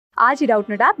आज ही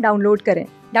Doubtnut app download करें।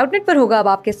 डाउटनट पर होगा अब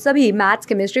आपके सभी मैथ्स,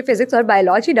 केमिस्ट्री, फिजिक्स और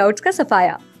बायोलॉजी डाउट्स का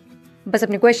सफाया। बस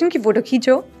अपने क्वेश्चन की फोटो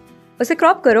खींचो, उसे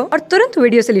क्रॉप करो और तुरंत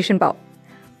वीडियो सोल्यूशन पाओ।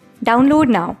 Download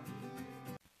now.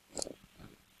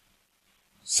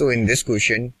 So in this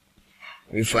question,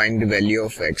 we find the value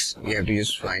of x. We have to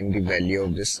just find the value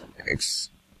of this x,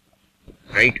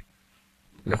 right?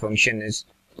 The function is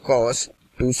cos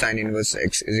 2 sin inverse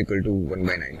x is equal to 1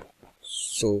 by 9.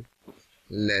 So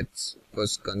let's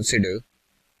first consider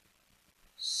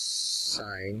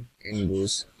sin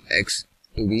inverse x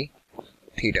to be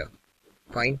theta.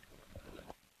 Fine.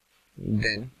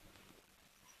 Then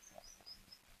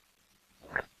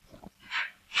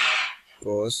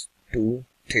cos 2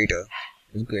 theta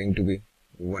is going to be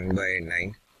 1 by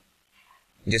 9.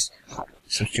 Just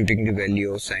substituting the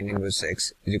value of sin inverse x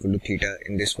is equal to theta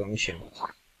in this function.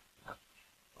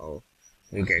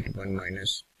 We get 1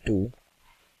 minus 2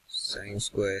 sin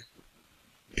square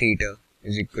theta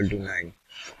is equal to 9.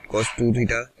 Cos 2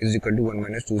 theta is equal to 1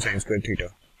 minus 2 sin square theta,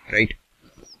 right?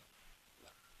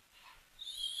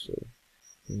 So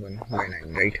 1 by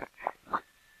 9, right?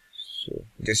 So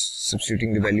just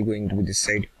substituting the value going to be this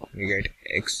side, we get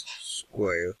x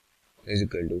square is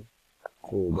equal to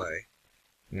 4 by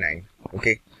 9.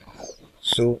 Okay,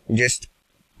 so just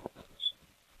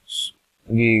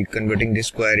we converting this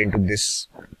square into this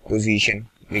position,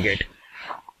 we get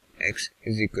x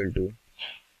is equal to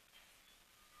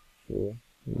 4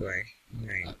 by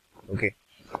 9. Okay,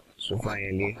 so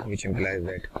finally, which implies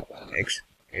that x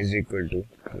is equal to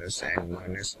plus and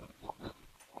minus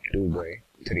 2 by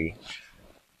 3,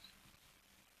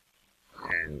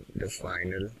 and the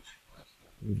final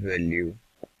value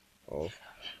of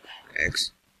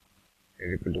x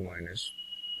is equal to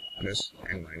plus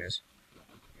and minus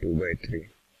 2 by 3.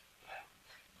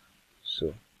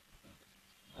 So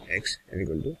x is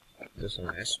equal to plus and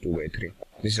minus 2 by 3.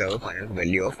 This is our final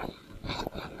value of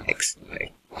x,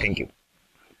 right? Thank you.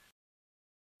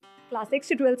 Class 6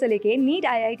 से 12 से लेके NEET,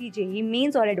 IIT JEE,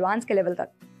 mains और advance के level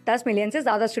तक 10 million से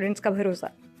ज्यादा students का भरोसा।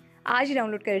 आज ही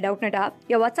डाउनलोड करें डाउटनट ऐप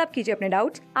या व्हाट्सएप कीजिए अपने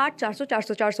डाउट्स 8400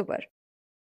 400 400 पर।